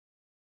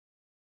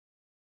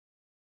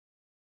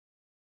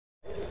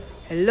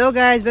Hello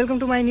guys welcome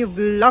to my new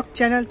blog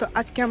channel. तो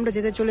आज के আমরা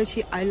যেতে চলেছি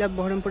আই লাভ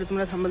বহরমপুরে।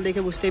 তোমরা থাম্বনেল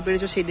দেখে বুঝতেই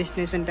পেরেছো সেই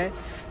ডেস্টিনেশনটায়।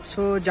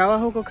 সো যাওয়া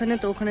হোক ওখানে।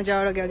 তো ওখানে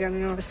যাওয়ার আগে আগে আমি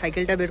আমার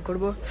সাইকেলটা বের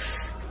করব,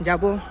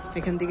 যাব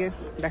এখান থেকে,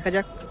 দেখা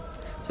যাক।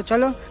 তো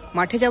চলো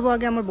মাঠে যাব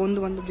আগে, আমার বন্ধু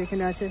বান্ধব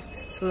যেখানে আছে।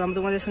 সো আমি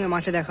তোমাদের সঙ্গে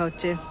মাঠে দেখা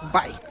হচ্ছে,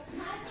 বাই।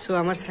 সো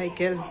আমার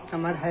সাইকেল,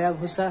 আমার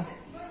হায়াবুসা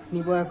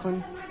নিব এখন,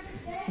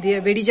 দিয়ে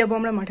বেরিয়ে যাবো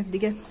আমরা মাঠের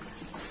দিকে।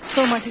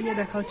 সো মাঠে গিয়ে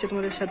দেখা হচ্ছে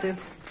তোমাদের সাথে।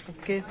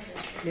 Okay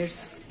let's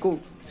go.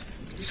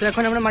 সো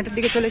এখন আমরা মাঠের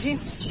দিকে চলেছি।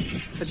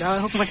 তো যাওয়া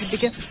হোক মাঠের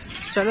দিকে,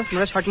 চলো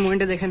তোমরা শর্ট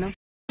মুভমেন্টে দেখে নাও।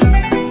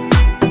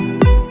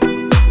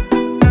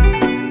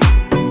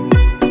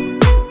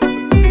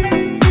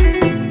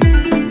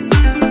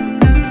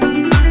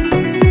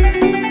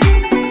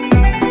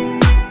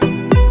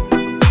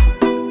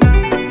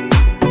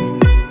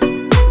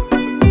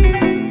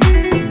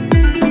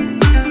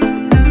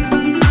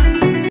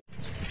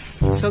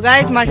 সো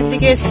গাইস মাঠের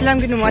দিকে এসেছিলাম,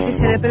 কিন্তু মাঠে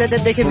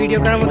ছেলেপেলেদের দেখে ভিডিও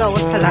করার মতো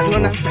অবস্থা লাগলো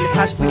না। মানে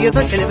ফার্স্ট ভিডিও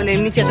তো ছেলেপেলে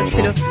এমনি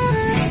চেঁচাচ্ছিল।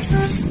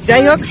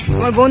 যাই হোক,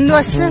 আমার বন্ধু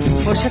আসছে,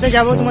 ওর সাথে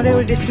যাবো তোমাদের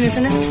ওই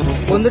ডেস্টিনেশনে।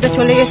 বন্ধুটা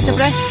চলে এসছে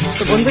প্রায়,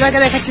 তো বন্ধুটাকে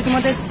দেখাচ্ছি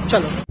তোমাদের,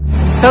 চলো।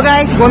 সো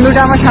গাইস বন্ধুটা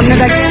আমার সামনে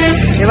থাকে,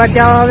 এবার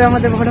যাওয়া হবে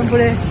আমাদের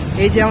বহরমপুরে।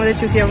 এই যে আমাদের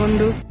চুতিয়া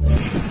বন্ধু।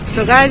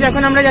 তো গাইস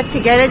এখন আমরা যাচ্ছি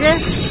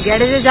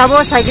গ্যারেজে যাবো,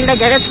 সাইকেলটা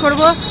গ্যারেজ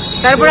করবো,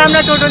 তারপরে আমরা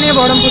টোটো নিয়ে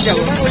বহরমপুর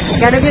যাবো।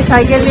 গ্যারেজে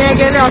সাইকেল নিয়ে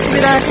গেলে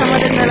অসুবিধা আছে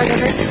আমাদের মেলা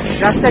যাবে,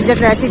 রাস্তার যে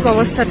ট্রাফিক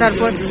অবস্থা,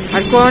 তারপর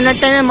আর করোনার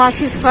টাইমে মাস্ক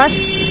ইজ ফার্স্ট।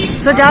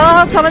 সো যাওয়া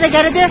হোক আমাদের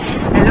গ্যারেজে।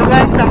 হ্যালো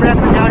গাইস, তো আমরা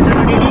এখন যাওয়ার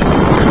জন্য রেডি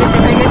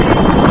হয়ে গেছি।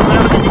 আমরা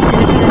আমাদের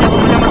ডেস্টিনেশনে যাবো,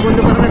 মানে আমার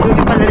বন্ধু প্রথমে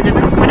বিউটি পার্লারে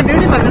যাবে, মানে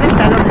বিউটি পার্লারে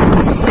স্যালনে।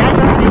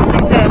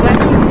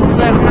 সো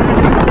এখন আমরা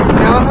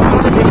যাওয়া হোক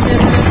আমাদের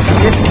ডেস্টিনেশনে,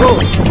 let's go.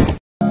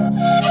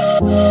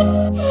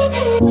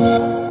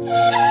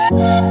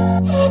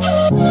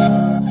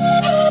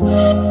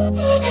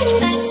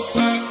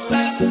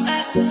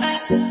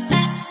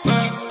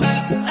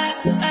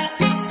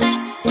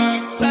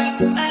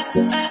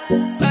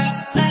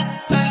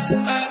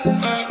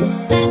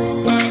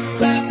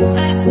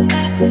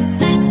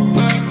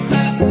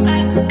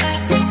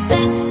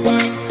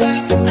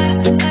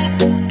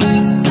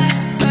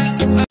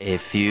 A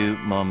few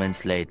moments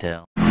later.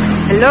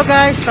 Hello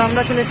guys, তো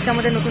আমরা চলে এসেছি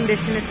আমাদের নতুন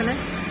ডেস্টিনেশনে।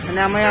 মানে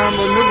আমার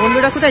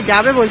বন্ধুটা কোথায়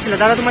যাবে বলছিল,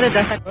 দাঁড়া তোমাদের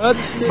দেখা।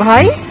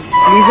 ভাই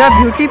Liza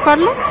beauty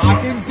parlour,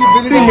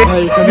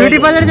 beauty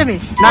parlour যাবি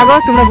না গো?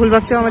 তোমরা ভুল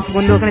ভাবছো, আমার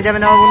বন্ধু ওখানে যাবে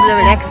না, আমার বন্ধু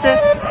যাবে র্যাক্সে।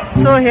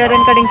 So here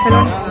and cutting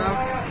salon.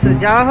 So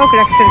যাওয়া হোক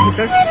র্যাক্সের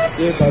ভিতর।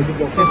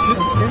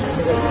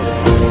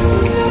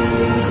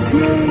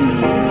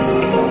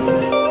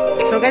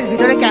 সো গাইস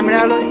ভিতরে ক্যামেরা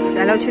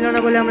অ্যালাউ ছিল না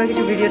বলে আমরা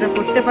কিছু ভিডিওটা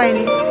করতে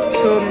পাইনি।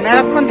 সো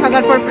মেলাক্ষণ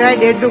থাকার পর, প্রায়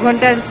 1.5-2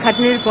 ঘন্টার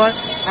খাটনির পর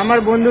আমার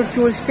বন্ধুর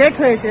চুল স্ট্রেট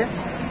হয়েছে।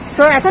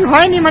 সো এখন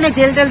হয়নি, মানে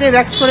জেল টেল দিয়ে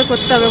ভ্যাক্স করে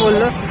করতে হবে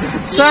বললো।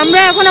 তো আমরা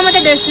এখন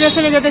আমাদের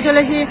ডেস্টিনেশনে যেতে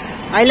চলেছি,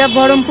 আই লাভ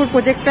বহরমপুর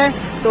প্রজেক্টটায়।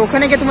 তো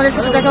ওখানে গিয়ে তোমাদের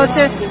সাথে দেখা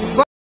হচ্ছে।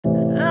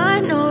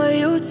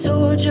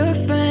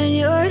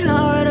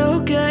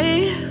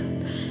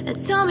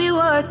 Tell me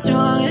what's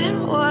wrong and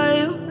why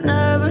you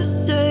never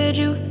said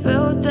you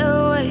felt that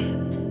way.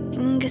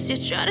 Guess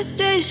you're trying to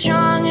stay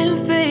strong and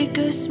fake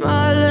a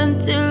smile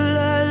until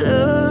I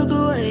look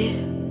away.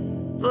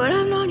 But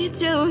I've known you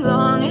too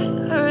long, it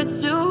hurts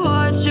to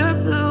watch your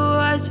blue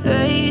eyes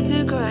fade to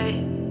gray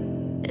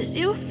as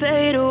you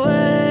fade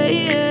away,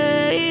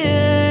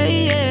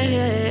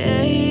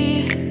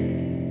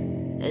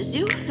 as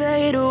you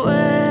fade away.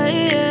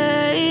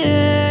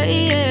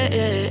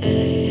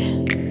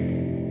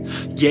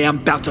 Yeah, I'm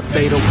about to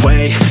fade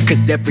away,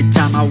 'cause every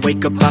time I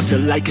wake up I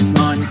feel like it's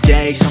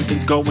Monday.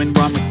 Something's going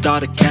wrong with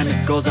all the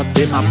chemicals up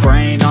in my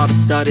brain. All of a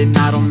sudden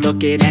I don't look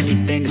at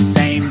anything the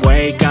same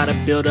way. Gotta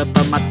build up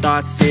of my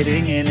thoughts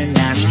sitting in an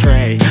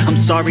ashtray. I'm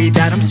sorry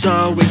that I'm so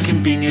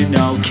inconvenient,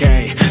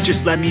 okay?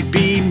 Just let me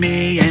be me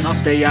and I'll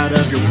stay out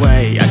of your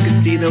way. I can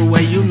see the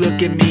way you look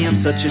at me, I'm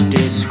such a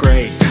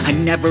disgrace. I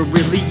never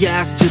really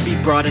asked to be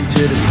brought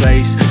into this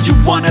place. You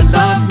wanna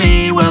love me?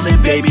 Well then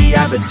baby I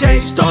have a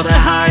taste. All the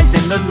highs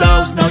and the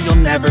lows, no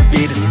you'll never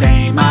be the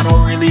same. I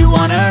don't really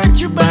wanna hurt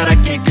you, but I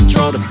can't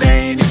control the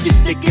pain. If you're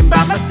sticking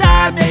by my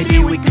side, maybe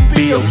we could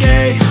be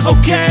okay.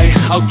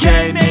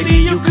 Okay, maybe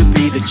you could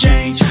be the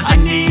change I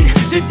need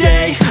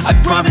today. I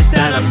promise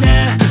that I've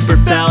never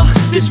felt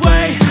this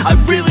way. I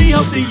really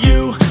hope that you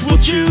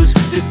will choose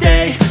to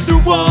stay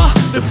through all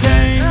the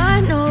pain. I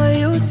know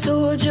you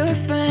told your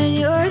friend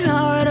you're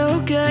not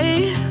okay,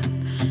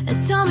 and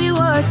tell me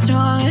what's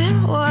wrong and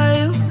why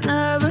you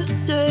never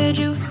said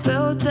you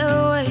felt that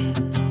way.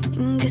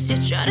 Guess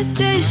you're trying to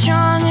stay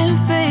strong and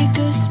fake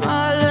a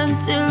smile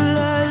until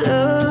I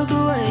look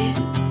away.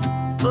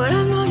 But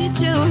I've known you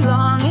too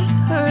long, it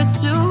hurts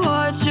to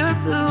watch your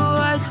blue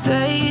eyes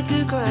fade to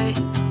gray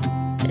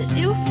as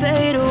you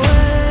fade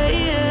away,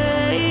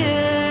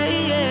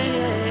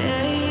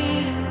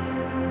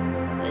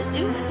 as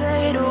you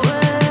fade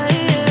away,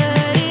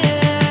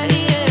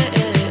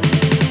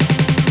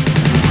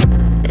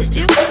 as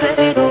you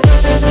fade away.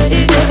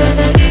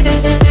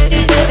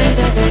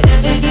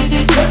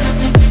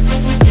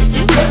 As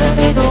you fade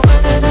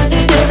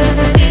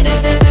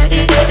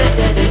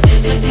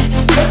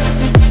away.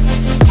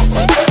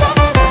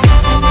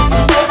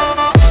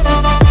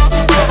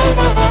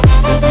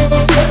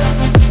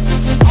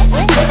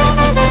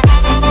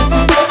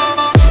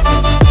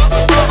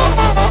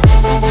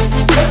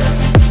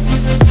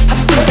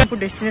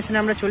 ডেস্টিনেশনে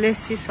আমরা চলে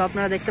এসেছি। So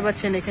আপনারা দেখতে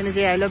পাচ্ছেন এখানে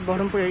যে I love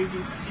Baharampur এই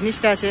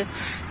জিনিসটা আছে,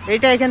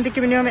 এইটা এখান থেকে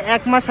মিনিমাম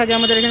 1 মাস আগে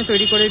আমাদের এখানে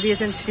তৈরি করে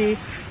দিয়েছেন শ্রী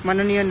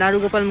মাননীয়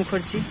নারুগোপাল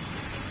মুখার্জি।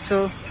 সো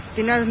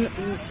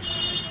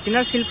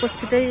তিনার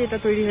শিল্পস্থিতেই এটা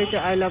তৈরি হয়েছে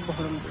আই লাভ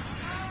বহরমপুর।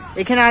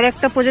 এখানে আর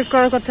একটা প্রজেক্ট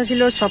করার কথা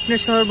ছিল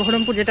স্বপ্নের শহর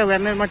বহরমপুর, যেটা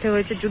ব্যায়ামের মাঠে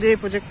হয়েছে। যদি এই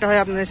প্রজেক্টটা হয়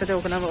আপনাদের সাথে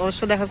ওখানে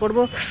অবশ্য দেখা করব।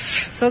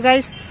 সো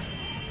গাইজ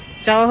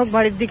যাওয়া হোক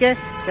বাড়ির দিকে,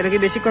 কেন কি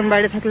বেশিক্ষণ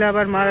বাইরে থাকলে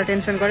আবার মারা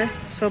টেনশন করে।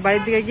 সো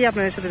বাড়ির দিকে গিয়ে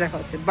আপনাদের সাথে দেখা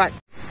হচ্ছে, by.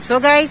 So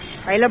guys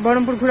I love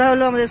Baharampur ঘোরা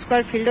হলো, আমাদের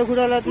স্কোয়ার ফিল্ডে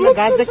ঘোরা হলো, তোমরা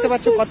গাছ দেখতে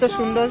পাচ্ছ কত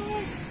সুন্দর।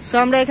 সো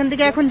আমরা এখান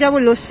থেকে এখন যাবো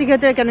লস্যি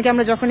খেতে, কেন কি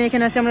আমরা যখনই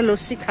এখানে আসি আমরা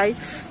লস্যি খাই,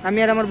 আমি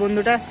আর আমার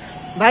বন্ধুটা।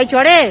 ভাই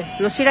চড়ে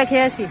লস্যিটা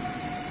খেয়ে আসি।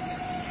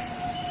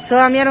 সো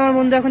আমি আর আমার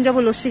বন্ধু এখন যাবো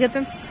লস্যি খেতে।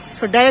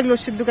 সো ডাইরেক্ট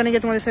লস্যির দোকানে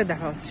গিয়ে তোমাদের সাথে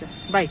দেখা হচ্ছে,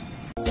 বাই।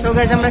 সো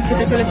গাইজ আমরা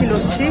খেতে চলেছি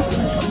লস্যি।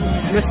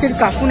 লস্যির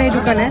কাকু নেই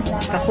দোকানে,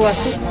 কাকু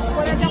আসি।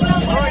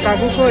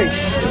 কাকু কই?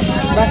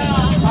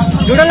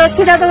 দুটো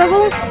লস্যি দাও তো কাকু।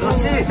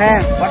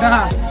 হ্যাঁ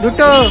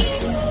দুটো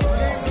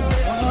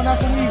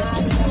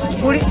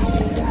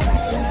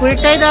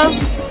 20টাই দাও,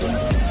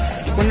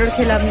 15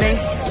 খেয়ে লাভ নেই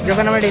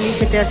যখন আমরা ডেলি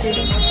খেতে আসি।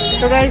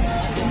 তো গাইজ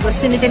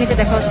লস্যি নিতে নিতে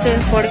দেখা হচ্ছে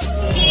পরে।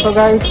 তো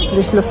guys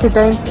this lassi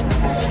time,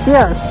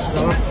 cheers.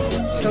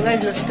 তো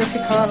গাইজ লস্যি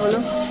খাওয়া হলো,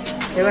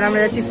 এবার আমরা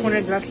যাচ্ছি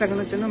ফোনের গ্লাস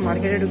লাগানোর জন্য।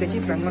 মার্কেটে ঢুকেছি,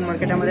 প্রাঙ্গণ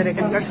মার্কেট আমাদের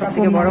এখানকার সব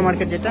থেকে বড়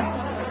মার্কেট যেটা।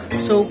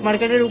 সো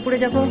মার্কেটের উপরে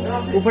যাবো,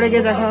 উপরে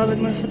গিয়ে দেখা হবে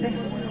তোমার সাথে।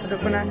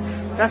 ততক্ষণ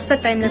রাস্তার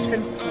টাইম লাগছে।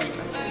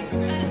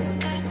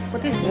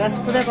 গ্লাস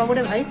কোথায় পাবো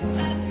রে ভাই?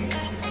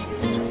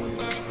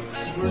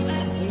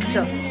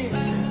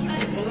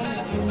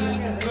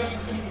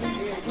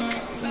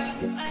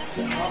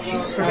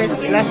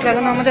 গ্লাস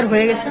লাগানো আমাদের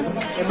হয়ে গেছে,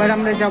 এবার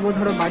আমরা যাবো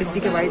ধরো বাড়ির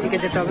দিকে। বাড়ির দিকে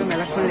যেতে হবে,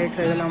 মেলাক্ষণ লেট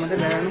হয়ে গেল আমাদের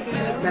বেড়ানো,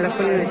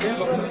 মেলাক্ষণ রয়েছে।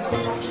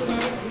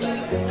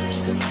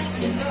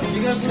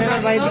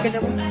 বাড়ির দিকে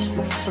যাবো,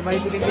 তো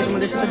বাড়ির দিকে গিয়ে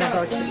তোমাদের সাথে দেখা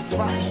হচ্ছে।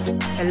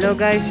 হ্যালো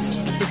গাইস,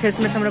 তো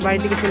শেষমেশ আমরা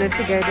বাড়ির দিকে চলে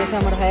এসেছি। গাড়িতে এসে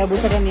আমার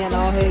হায়াবুসাটা নিয়ে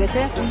নেওয়া হয়ে গেছে,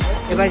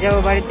 এবার যাবো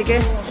বাড়ির দিকে।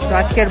 তো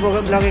আজকের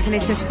ব্লগ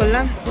এখানেই শেষ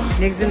করলাম,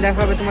 নেক্সট দিন দেখা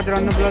হবে তোমাদের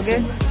অন্য ব্লগে।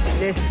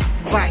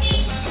 বাই।